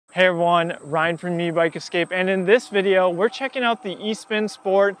Hey everyone, Ryan from Ebike Escape, and in this video we're checking out the Espin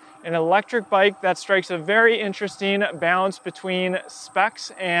Sport, an electric bike that strikes a very interesting balance between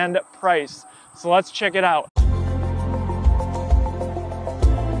specs and price. So let's check it out.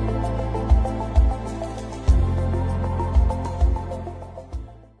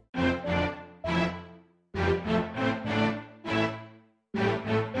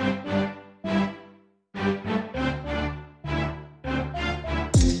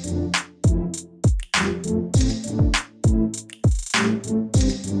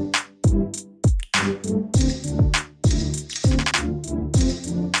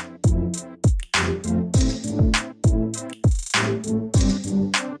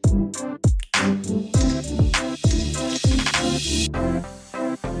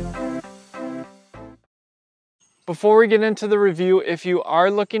 Before we get into the review, if you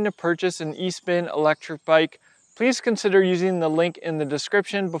are looking to purchase an Espin electric bike, please consider using the link in the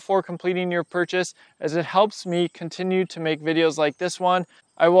description before completing your purchase, as it helps me continue to make videos like this one.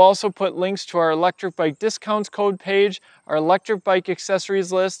 I will also put links to our electric bike discounts code page, our electric bike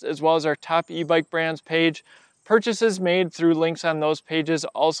accessories list, as well as our top e-bike brands page. Purchases made through links on those pages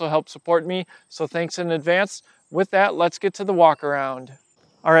also help support me, so thanks in advance. With that, let's get to the walk around.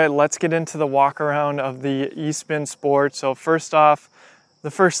 All right, let's get into the walk around of the Espin Sport. So first off, the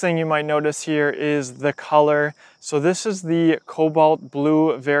first thing you might notice here is the color. So this is the cobalt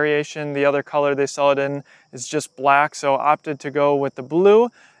blue variation. The other color they sell it in is just black, so opted to go with the blue.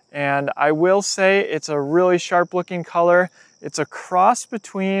 And I will say it's a really sharp looking color. It's a cross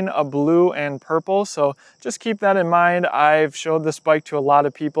between a blue and purple, so just keep that in mind. I've showed this bike to a lot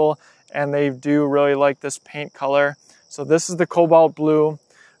of people and they do really like this paint color. So this is the cobalt blue.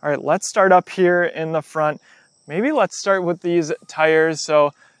 All right, let's start up here in the front. Maybe let's start with these tires.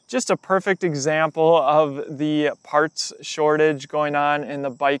 So just a perfect example of the parts shortage going on in the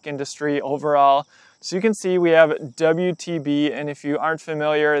bike industry overall. So you can see we have WTB, and if you aren't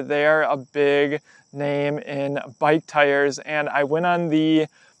familiar, they are a big name in bike tires. And I went on the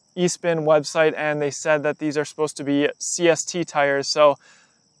Espin website and they said that these are supposed to be CST tires. So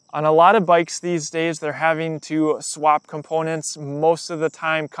on a lot of bikes these days, they're having to swap components. Most of the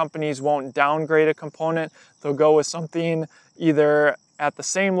time, companies won't downgrade a component. They'll go with something either at the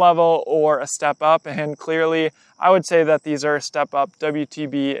same level or a step up. And clearly, I would say that these are a step up.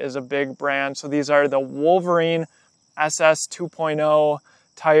 WTB is a big brand. So these are the Wolverine SS 2.0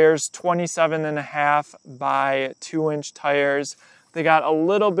 tires, 27.5 by 2-inch tires. They got a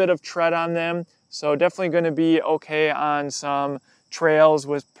little bit of tread on them, so definitely going to be okay on some trails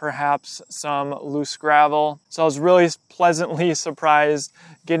with perhaps some loose gravel. So I was really pleasantly surprised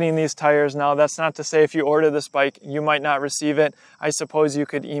getting these tires. Now that's not to say if you order this bike you might not receive it. I suppose you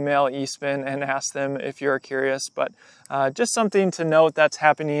could email Espin and ask them if you're curious, but just something to note that's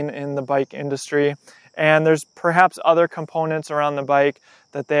happening in the bike industry. And there's perhaps other components around the bike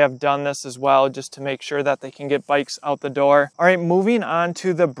that they have done this as well, just to make sure that they can get bikes out the door. All right, moving on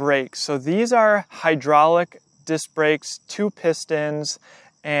to the brakes. So these are hydraulic disc brakes, 2 pistons,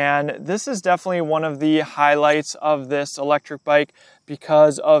 and this is definitely one of the highlights of this electric bike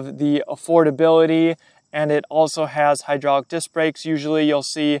because of the affordability, and it also has hydraulic disc brakes. Usually you'll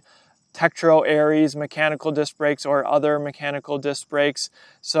see Tektro Aries mechanical disc brakes or other mechanical disc brakes.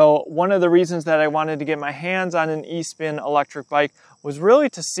 So one of the reasons that I wanted to get my hands on an Espin electric bike was really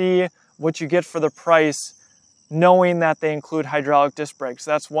to see what you get for the price, knowing that they include hydraulic disc brakes.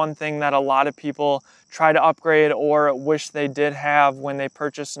 That's one thing that a lot of people try to upgrade or wish they did have when they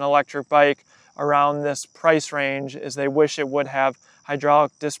purchase an electric bike around this price range, is they wish it would have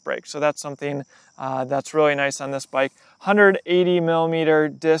hydraulic disc brakes. So that's something that's really nice on this bike. 180 millimeter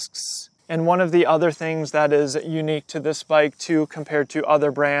discs. And one of the other things that is unique to this bike too, compared to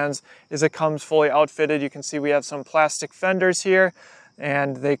other brands, is it comes fully outfitted. You can see we have some plastic fenders here,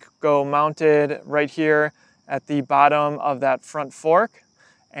 and they go mounted right here at the bottom of that front fork.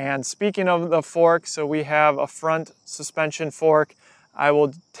 And speaking of the fork, so we have a front suspension fork. I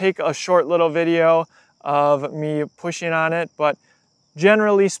will take a short little video of me pushing on it, but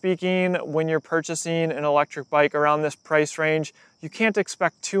generally speaking, when you're purchasing an electric bike around this price range, you can't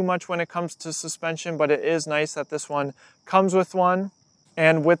expect too much when it comes to suspension, but it is nice that this one comes with one.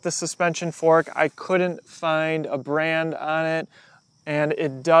 And with the suspension fork, I couldn't find a brand on it, and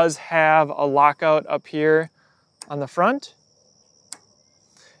it does have a lockout up here on the front,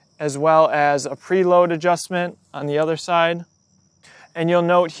 as well as a preload adjustment on the other side. And you'll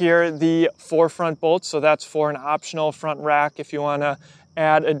note here the 4 front bolts, so that's for an optional front rack if you want to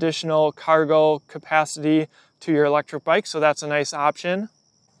add additional cargo capacity to your electric bike, so that's a nice option.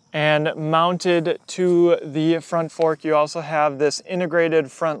 And mounted to the front fork, you also have this integrated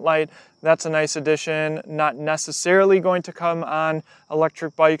front light. That's a nice addition, not necessarily going to come on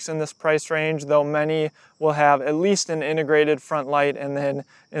electric bikes in this price range, though many will have at least an integrated front light, and then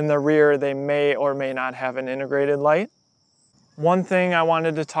in the rear they may or may not have an integrated light. One thing I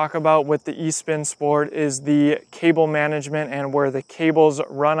wanted to talk about with the Espin Sport is the cable management and where the cables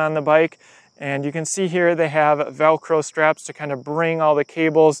run on the bike. And you can see here they have Velcro straps to kind of bring all the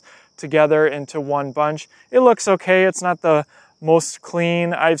cables together into one bunch. It looks okay. It's not the most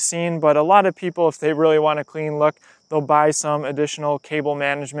clean I've seen, but a lot of people, if they really want a clean look, they'll buy some additional cable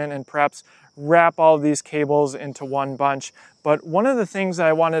management and perhaps wrap all of these cables into one bunch. But one of the things that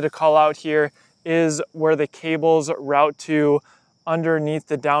I wanted to call out here is where the cables route to underneath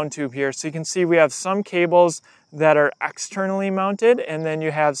the down tube here. So you can see we have some cables that are externally mounted, and then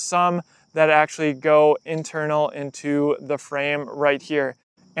you have some that actually go internal into the frame right here.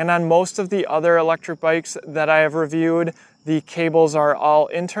 And on most of the other electric bikes that I have reviewed, the cables are all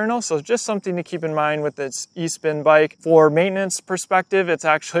internal. So just something to keep in mind with this Espin bike. For maintenance perspective, it's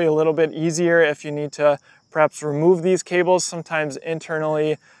actually a little bit easier if you need to perhaps remove these cables. Sometimes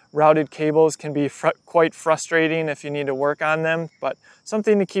internally routed cables can be quite frustrating if you need to work on them, but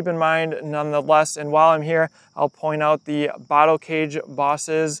something to keep in mind nonetheless. And while I'm here, I'll point out the bottle cage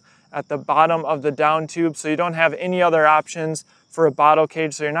bosses at the bottom of the down tube, so you don't have any other options for a bottle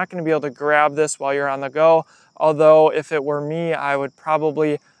cage, so you're not going to be able to grab this while you're on the go. Although if it were me, I would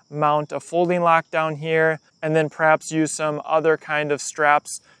probably mount a folding lock down here and then perhaps use some other kind of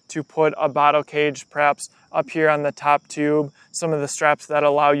straps to put a bottle cage perhaps up here on the top tube. Some of the straps that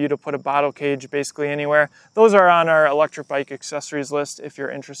allow you to put a bottle cage basically anywhere. Those are on our electric bike accessories list if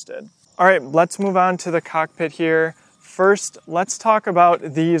you're interested. All right, let's move on to the cockpit here. First, let's talk about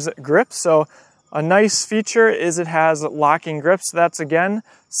these grips. So a nice feature is it has locking grips. That's again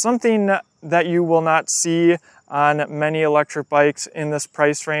something that you will not see on many electric bikes in this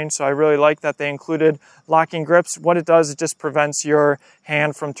price range. So I really like that they included locking grips. What it does, it just prevents your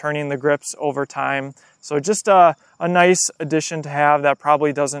hand from turning the grips over time. So just a nice addition to have that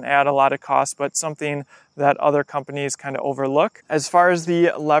probably doesn't add a lot of cost, but something that other companies kind of overlook. As far as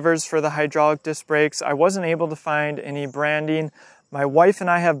the levers for the hydraulic disc brakes, I wasn't able to find any branding. My wife and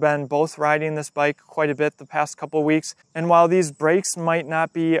I have been both riding this bike quite a bit the past couple weeks, and while these brakes might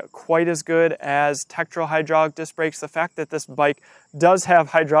not be quite as good as Tektro hydraulic disc brakes, the fact that this bike does have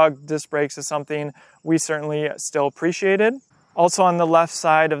hydraulic disc brakes is something we certainly still appreciated. Also on the left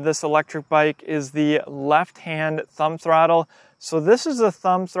side of this electric bike is the left-hand thumb throttle. So this is a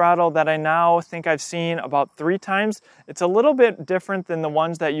thumb throttle that I now think I've seen about 3 times. It's a little bit different than the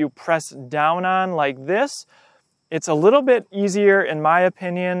ones that you press down on like this. It's a little bit easier, in my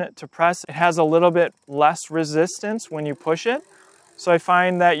opinion, to press. It has a little bit less resistance when you push it. So I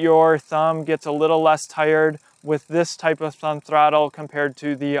find that your thumb gets a little less tired with this type of thumb throttle compared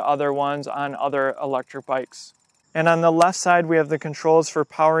to the other ones on other electric bikes. And on the left side, we have the controls for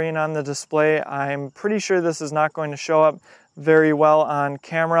powering on the display. I'm pretty sure this is not going to show up very well on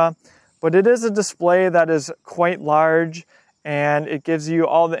camera, but it is a display that is quite large, and it gives you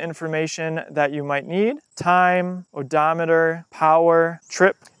all the information that you might need: time, odometer, power,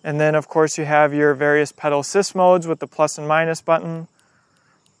 trip, and then of course you have your various pedal assist modes with the plus and minus button,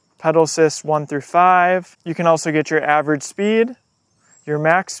 pedal assist 1 through 5. You can also get your average speed, your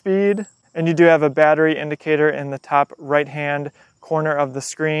max speed, and you do have a battery indicator in the top right-hand corner of the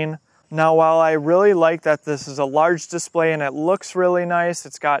screen. Now, while I really like that this is a large display and it looks really nice,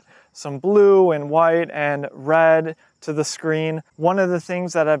 it's got some blue and white and red to the screen. One of the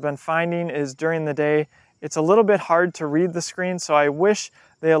things that I've been finding is during the day, it's a little bit hard to read the screen, so I wish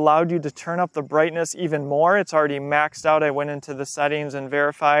they allowed you to turn up the brightness even more. It's already maxed out. I went into the settings and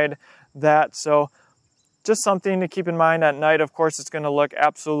verified that. So just something to keep in mind at night. Of course, it's going to look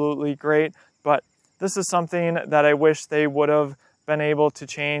absolutely great, but this is something that I wish they would have been able to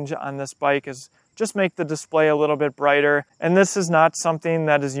change on this bike, is just make the display a little bit brighter. And this is not something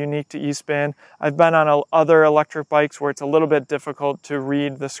that is unique to Espin. I've been on other electric bikes where it's a little bit difficult to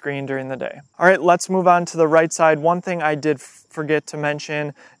read the screen during the day. All right, let's move on to the right side. One thing I did forget to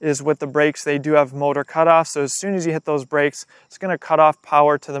mention is with the brakes, they do have motor cutoff. So as soon as you hit those brakes, it's going to cut off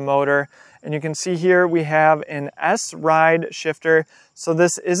power to the motor. And you can see here we have an S-Ride shifter. So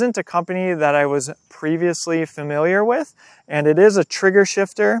this isn't a company that I was previously familiar with, and it is a trigger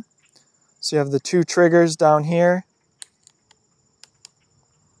shifter. So you have the 2 triggers down here.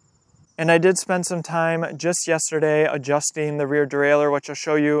 And I did spend some time just yesterday adjusting the rear derailleur, which I'll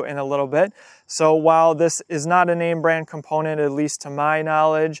show you in a little bit. So while this is not a name brand component, at least to my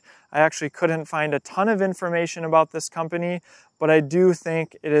knowledge, I actually couldn't find a ton of information about this company, but I do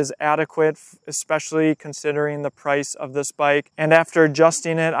think it is adequate, especially considering the price of this bike. And after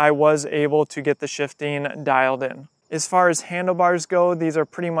adjusting it, I was able to get the shifting dialed in. As far as handlebars go, these are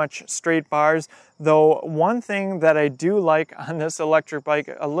pretty much straight bars, though one thing that I do like on this electric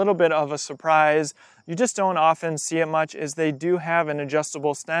bike, a little bit of a surprise, you just don't often see it much, is they do have an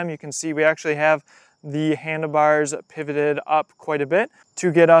adjustable stem. You can see we actually have the handlebars pivoted up quite a bit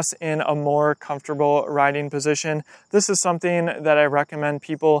to get us in a more comfortable riding position. This is something that I recommend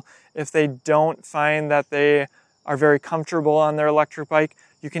people, if they don't find that they are very comfortable on their electric bike,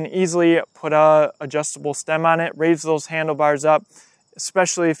 you can easily put a adjustable stem on it, raise those handlebars up,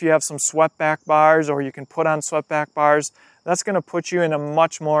 especially if you have some swept back bars or you can put on swept back bars. That's going to put you in a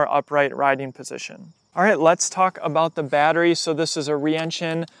much more upright riding position. All right, let's talk about the battery. So this is a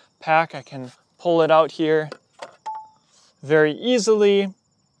re-engine pack. I can pull it out here very easily,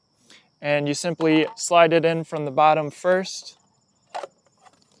 and you simply slide it in from the bottom first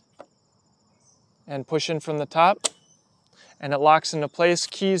and push in from the top, and it locks into place.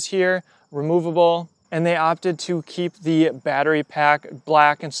 Keys here, removable, and they opted to keep the battery pack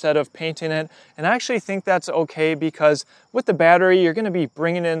black instead of painting it. And I actually think that's okay, because with the battery, you're gonna be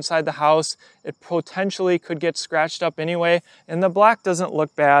bringing it inside the house. It potentially could get scratched up anyway, and the black doesn't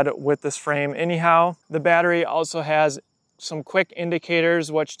look bad with this frame anyhow. The battery also has some quick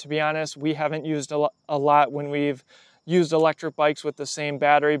indicators, which, to be honest, we haven't used a lot when we've used electric bikes with the same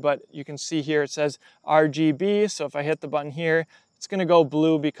battery, but you can see here it says RGB. So if I hit the button here, it's gonna go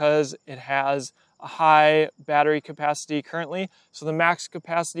blue because it has a high battery capacity currently. So the max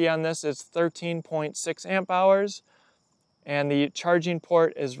capacity on this is 13.6 amp hours, and the charging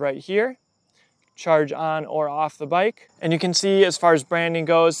port is right here. Charge on or off the bike. And you can see, as far as branding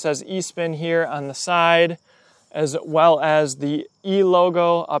goes, it says Espin here on the side, as well as the E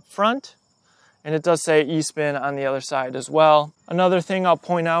logo up front. And it does say Espin on the other side as well. Another thing I'll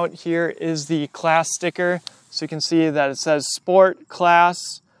point out here is the class sticker. So you can see that it says Sport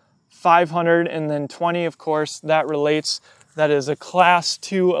Class 500 and then 20. Of course, that relates. That is a Class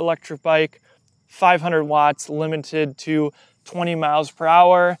 2 electric bike, 500 watts, limited to 20 miles per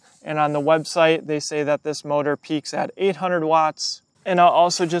hour. And on the website, they say that this motor peaks at 800 watts. And I'll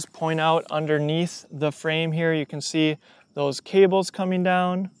also just point out underneath the frame here, you can see those cables coming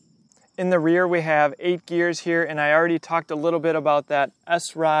down. In the rear, we have 8 gears here, and I already talked a little bit about that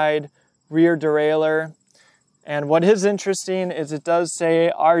S-Ride rear derailleur. And what is interesting is it does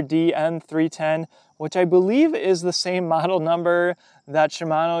say RDN310, which I believe is the same model number that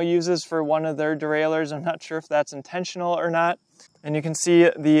Shimano uses for one of their derailleurs. I'm not sure if that's intentional or not. And you can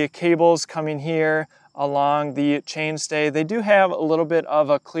see the cables coming here along the chainstay. They do have a little bit of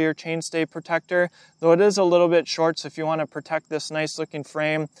a clear chainstay protector, though it is a little bit short. So if you want to protect this nice looking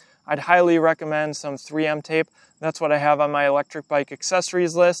frame, I'd highly recommend some 3M tape. That's what I have on my electric bike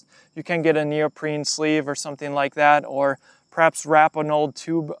accessories list. You can get a neoprene sleeve or something like that, or perhaps wrap an old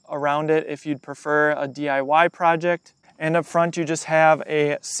tube around it if you'd prefer a DIY project. And up front, you just have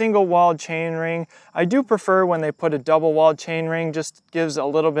a single walled chain ring. I do prefer when they put a double walled chain ring, just gives a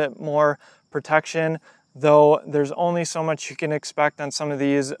little bit more protection, though there's only so much you can expect on some of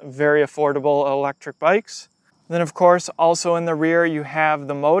these very affordable electric bikes. Then of course, also in the rear, you have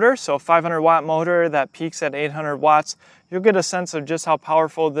the motor. So a 500 watt motor that peaks at 800 watts. You'll get a sense of just how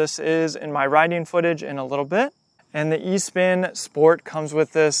powerful this is in my riding footage in a little bit. And the Espin Sport comes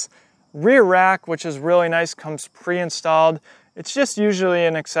with this rear rack, which is really nice, comes pre-installed. It's just usually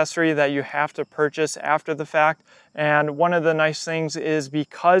an accessory that you have to purchase after the fact. And one of the nice things is,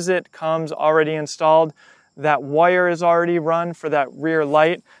 because it comes already installed, that wire is already run for that rear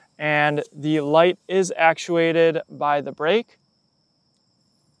light, and the light is actuated by the brake.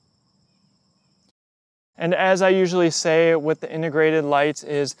 And as I usually say with the integrated lights,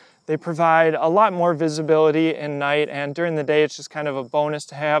 is they provide a lot more visibility in night, and during the day it's just kind of a bonus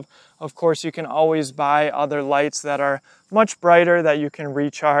to have. Of course, you can always buy other lights that are much brighter that you can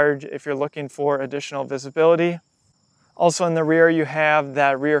recharge if you're looking for additional visibility. Also in the rear, you have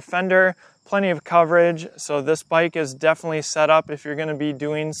that rear fender, plenty of coverage. So this bike is definitely set up if you're going to be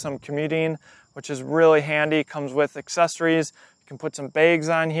doing some commuting, which is really handy. Comes with accessories. You can put some bags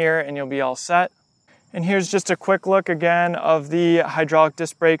on here and you'll be all set. And here's just a quick look again of the hydraulic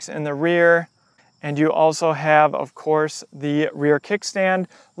disc brakes in the rear. And you also have, of course, the rear kickstand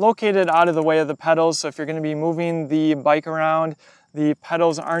located out of the way of the pedals. So if you're going to be moving the bike around, the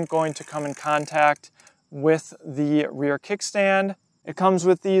pedals aren't going to come in contact with the rear kickstand. It comes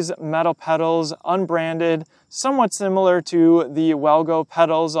with these metal pedals, unbranded, somewhat similar to the Walgo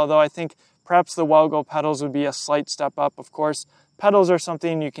pedals, although I think perhaps the Walgo pedals would be a slight step up. Of course, pedals are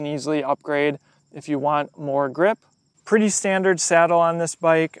something you can easily upgrade if you want more grip. Pretty standard saddle on this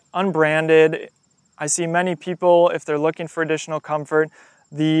bike, unbranded. I see many people, if they're looking for additional comfort,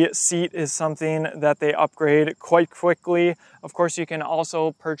 the seat is something that they upgrade quite quickly. Of course, you can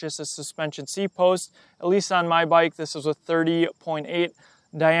also purchase a suspension seat post. At least on my bike, this is a 30.8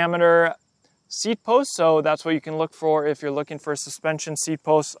 diameter seat post, so that's what you can look for if you're looking for a suspension seat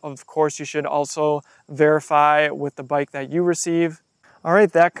post. Of course, you should also verify with the bike that you receive. All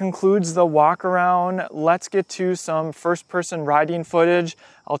right, that concludes the walk around. Let's get to some first-person riding footage.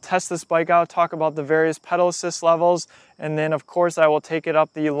 I'll test this bike out, talk about the various pedal assist levels, and then of course I will take it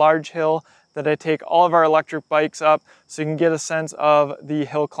up the large hill that I take all of our electric bikes up, so you can get a sense of the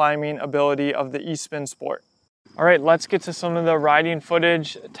hill climbing ability of the Espin Sport. All right, let's get to some of the riding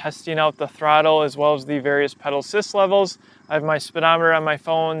footage, testing out the throttle as well as the various pedal assist levels. I have my speedometer on my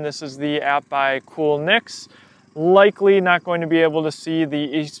phone. This is the app by Cool Nix. Likely not going to be able to see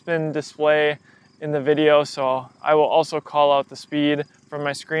the Espin display in the video, so I will also call out the speed from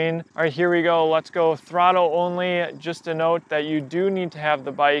my screen. All right, here we go. Let's go throttle only. Just a note that you do need to have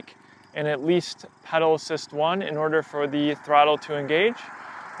the bike in at least pedal assist 1 in order for the throttle to engage.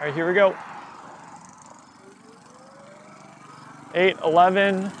 All right, here we go. 8,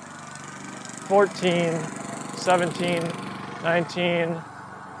 11, 14, 17, 19,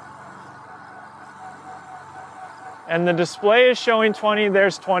 and the display is showing 20,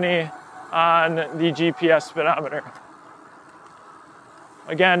 there's 20 on the GPS speedometer.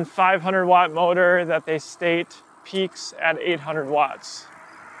 Again, 500 watt motor that they state peaks at 800 watts.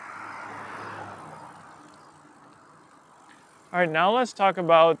 All right, now let's talk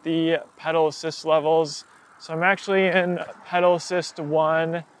about the pedal assist levels. So I'm actually in pedal assist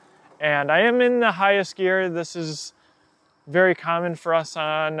 1, and I am in the highest gear. This is very common for us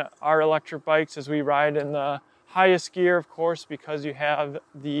on our electric bikes as we ride in the highest gear, of course, because you have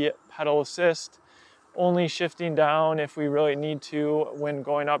the pedal assist, only shifting down if we really need to when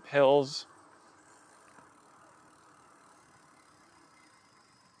going up hills.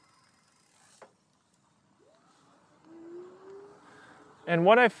 And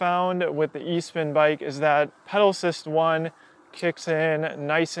what I found with the Espin bike is that pedal assist 1 kicks in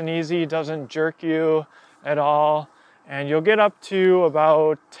nice and easy, doesn't jerk you at all, and you'll get up to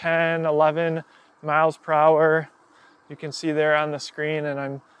about 10, 11 miles per hour. You can see there on the screen, and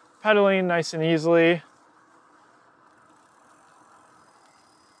I'm pedaling nice and easily.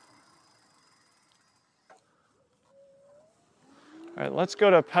 All right, let's go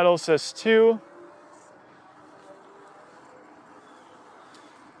to pedal assist 2.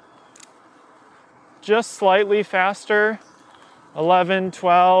 Just slightly faster, 11,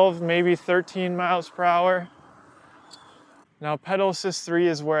 12, maybe 13 miles per hour. Now pedal assist 3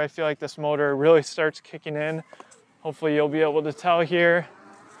 is where I feel like this motor really starts kicking in. Hopefully you'll be able to tell here.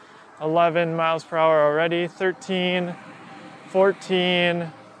 11 miles per hour already, 13,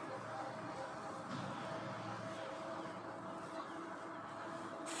 14.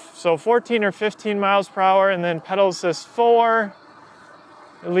 So 14 or 15 miles per hour, and then pedal assist 4,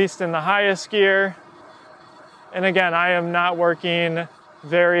 at least in the highest gear. And again, I am not working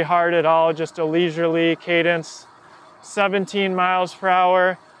very hard at all, just a leisurely cadence. 17 miles per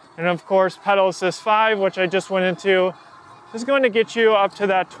hour. And of course, pedal assist 5, which I just went into, is going to get you up to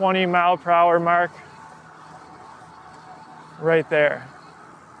that 20 mile per hour mark right there.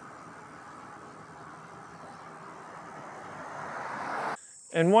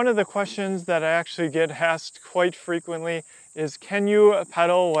 And one of the questions that I actually get asked quite frequently is, can you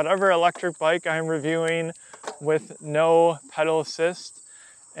pedal whatever electric bike I'm reviewing with no pedal assist?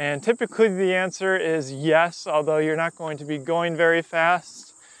 And typically the answer is yes, although you're not going to be going very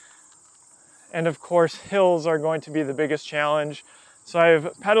fast. And of course, hills are going to be the biggest challenge. So I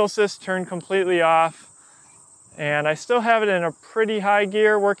have pedal assist turned completely off, and I still have it in a pretty high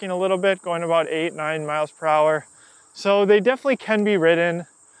gear, working a little bit, going about 8, 9 miles per hour. So they definitely can be ridden,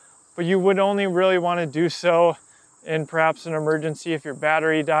 but you would only really want to do so in perhaps an emergency if your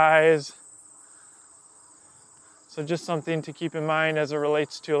battery dies. So just something to keep in mind as it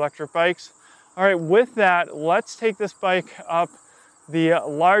relates to electric bikes. All right, with that, let's take this bike up the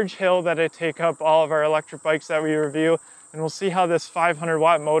large hill that I take up all of our electric bikes that we review, and we'll see how this 500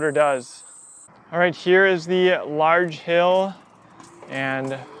 watt motor does. All right, here is the large hill,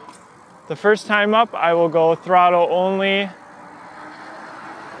 and the first time up, I will go throttle only.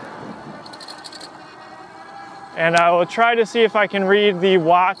 And I will try to see if I can read the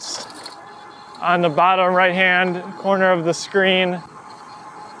watts on the bottom right-hand corner of the screen.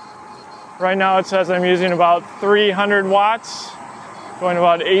 Right now it says I'm using about 300 watts, going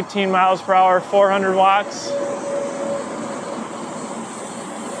about 18 miles per hour, 400 watts.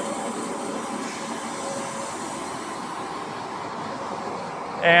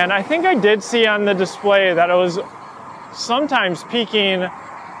 And I think I did see on the display that it was sometimes peaking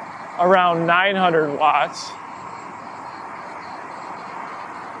around 900 watts.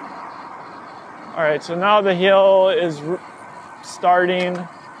 All right, so now the hill is starting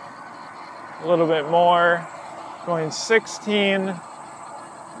a little bit more, going 16.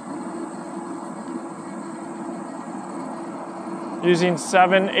 Using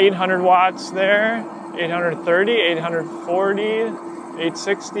 800 watts there, 830, 840,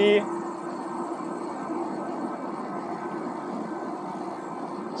 860.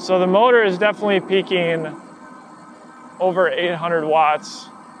 So the motor is definitely peaking over 800 watts.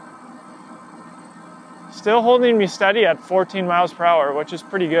 Still holding me steady at 14 miles per hour, which is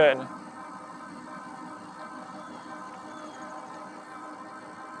pretty good.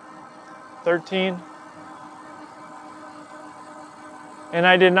 $13. And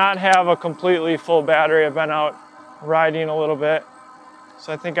I did not have a completely full battery. I've been out riding a little bit.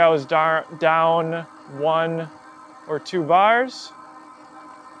 So I think I was down 1 or 2 bars.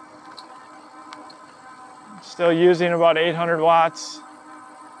 Still using about 800 watts.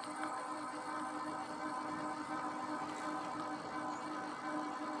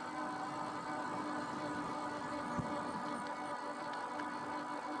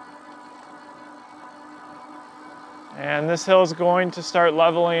 And this hill is going to start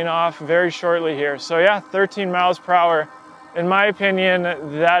leveling off very shortly here. So yeah, 13 miles per hour. In my opinion,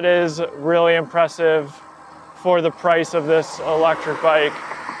 that is really impressive for the price of this electric bike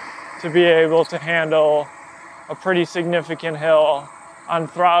to be able to handle a pretty significant hill on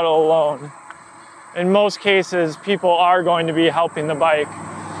throttle alone. In most cases, people are going to be helping the bike,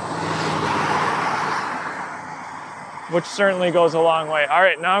 which certainly goes a long way. All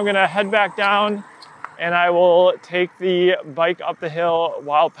right, now I'm gonna head back down and I will take the bike up the hill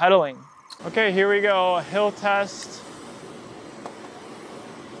while pedaling. Okay, here we go, hill test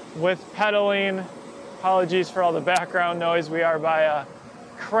with pedaling. Apologies for all the background noise. We are by a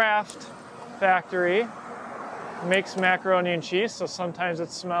craft factory. Makes macaroni and cheese, so sometimes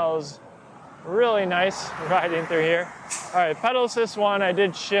it smells really nice riding through here. All right, pedal assist 1, I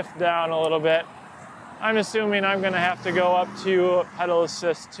did shift down a little bit. I'm assuming I'm gonna have to go up to pedal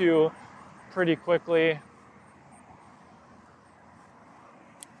assist 2 pretty quickly.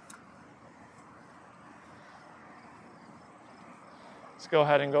 Let's go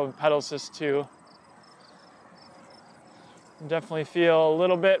ahead and go pedal assist 2. Definitely feel a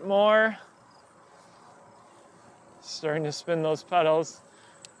little bit more. Starting to spin those pedals.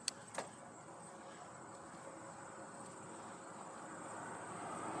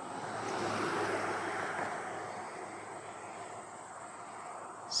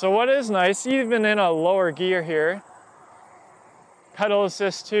 So what is nice, even in a lower gear here, pedal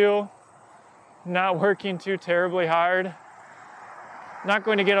assist 2, not working too terribly hard. Not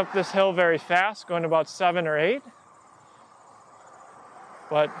going to get up this hill very fast, going about 7 or 8.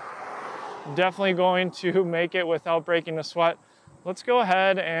 But definitely going to make it without breaking a sweat. Let's go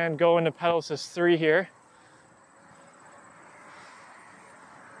ahead and go into pedal assist 3 here.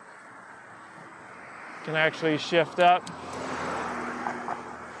 Can actually shift up.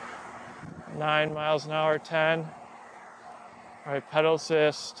 9 miles an hour, 10. All right, pedal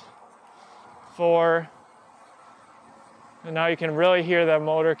assist 4. And now you can really hear that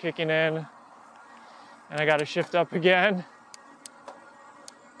motor kicking in. And I got to shift up again.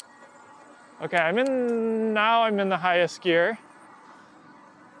 Okay, now I'm in the highest gear.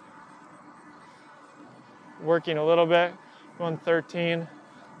 Working a little bit, going 13.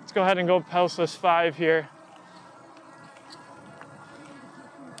 Let's go ahead and go pedal assist 5 here.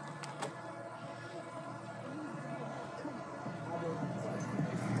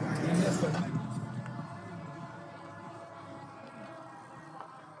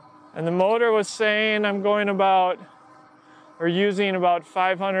 And the motor was saying I'm going about, or using about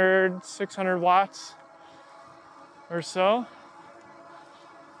 500, 600 watts or so.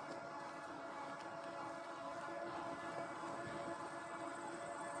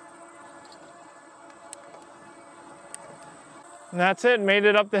 And that's it, made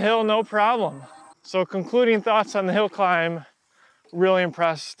it up the hill, no problem. So concluding thoughts on the hill climb, really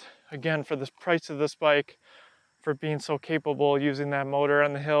impressed, again, for the price of this bike, for being so capable using that motor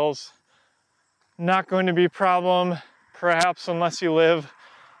on the hills. Not going to be a problem, perhaps unless you live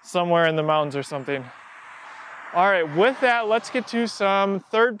somewhere in the mountains or something. All right, with that, let's get to some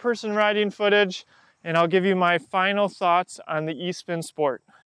third-person riding footage, and I'll give you my final thoughts on the Espin Sport.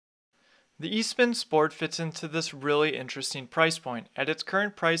 The Espin Sport fits into this really interesting price point. At its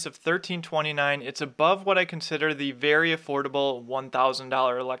current price of $1329, it's above what I consider the very affordable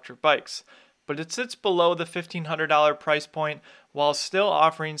 $1,000 electric bikes. But it sits below the $1,500 price point while still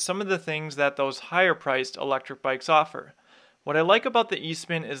offering some of the things that those higher priced electric bikes offer. What I like about the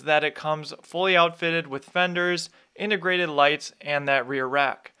Espin is that it comes fully outfitted with fenders, integrated lights, and that rear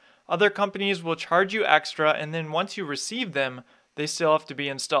rack. Other companies will charge you extra, and then once you receive them, they still have to be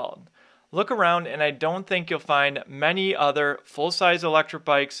installed. Look around and I don't think you'll find many other full-size electric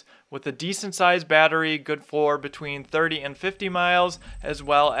bikes with a decent-sized battery good for between 30 and 50 miles as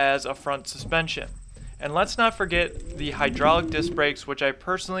well as a front suspension. And let's not forget the hydraulic disc brakes, which I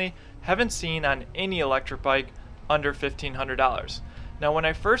personally haven't seen on any electric bike under $1,500. Now when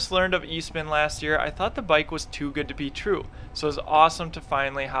I first learned of Espin last year, I thought the bike was too good to be true, so it was awesome to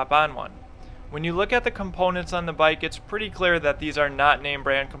finally hop on one. When you look at the components on the bike, it's pretty clear that these are not name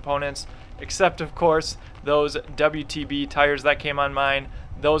brand components, except of course those WTB tires that came on mine.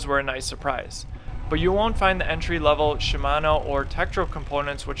 Those were a nice surprise. But you won't find the entry-level Shimano or Throttle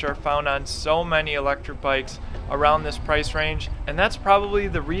components which are found on so many electric bikes around this price range, and that's probably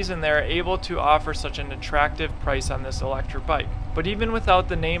the reason they're able to offer such an attractive price on this electric bike. But even without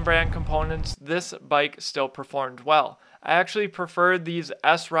the name brand components, this bike still performed well. I actually preferred these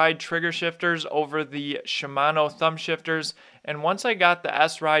S-Ride trigger shifters over the Shimano thumb shifters, and once I got the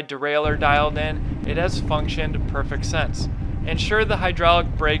S-Ride derailleur dialed in, it has functioned perfect sense. And sure, the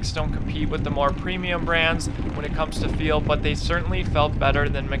hydraulic brakes don't compete with the more premium brands when it comes to feel, but they certainly felt better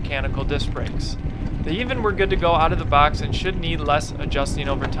than mechanical disc brakes. They even were good to go out of the box and should need less adjusting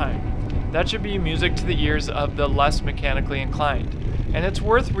over time. That should be music to the ears of the less mechanically inclined. And it's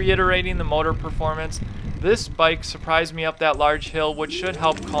worth reiterating the motor performance. This bike surprised me up that large hill, which should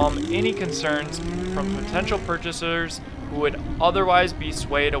help calm any concerns from potential purchasers who would otherwise be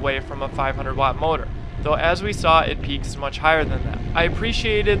swayed away from a 500 watt motor. Though as we saw, it peaks much higher than that. I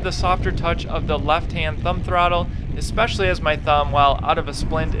appreciated the softer touch of the left-hand thumb throttle, especially as my thumb, while out of a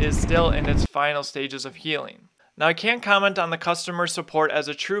splint, is still in its final stages of healing. Now I can't comment on the customer support as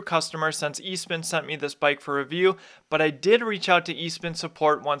a true customer since Espin sent me this bike for review, but I did reach out to Espin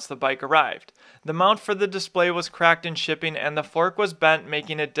support once the bike arrived. The mount for the display was cracked in shipping and the fork was bent,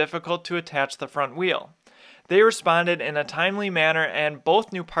 making it difficult to attach the front wheel. They responded in a timely manner and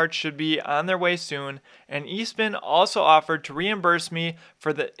both new parts should be on their way soon, and Espin also offered to reimburse me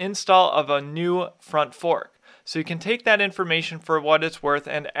for the install of a new front fork. So you can take that information for what it's worth,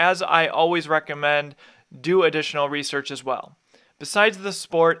 and as I always recommend, do additional research as well. Besides the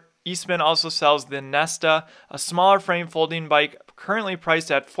Sport, Espin also sells the Nesta, a smaller frame folding bike currently priced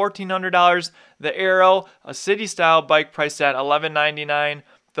at $1,400, the Aero, a city-style bike priced at $1,199,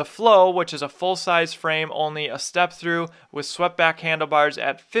 the Flow, which is a full-size frame, only a step-through with swept-back handlebars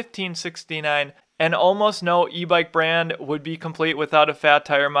at $1,569, and almost no e-bike brand would be complete without a fat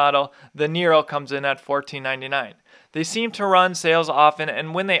tire model. The Nero comes in at $1499. They seem to run sales often,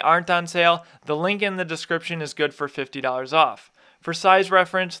 and when they aren't on sale, the link in the description is good for $50 off. For size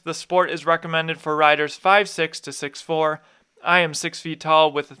reference, the Sport is recommended for riders 5'6" to 6'4". I am 6 feet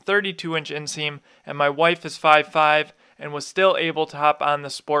tall with a 32-inch inseam, and my wife is 5'5", and was still able to hop on the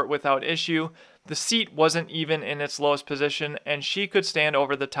Sport without issue. The seat wasn't even in its lowest position, and she could stand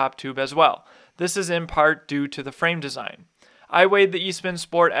over the top tube as well. This is in part due to the frame design. I weighed the Espin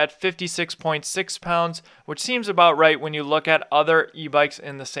Sport at 56.6 pounds, which seems about right when you look at other e-bikes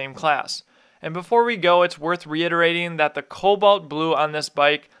in the same class. And before we go, it's worth reiterating that the cobalt blue on this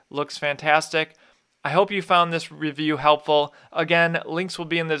bike looks fantastic. I hope you found this review helpful. Again, links will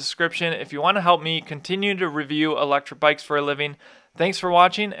be in the description if you want to help me continue to review electric bikes for a living. Thanks for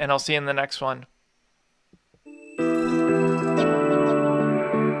watching, and I'll see you in the next one.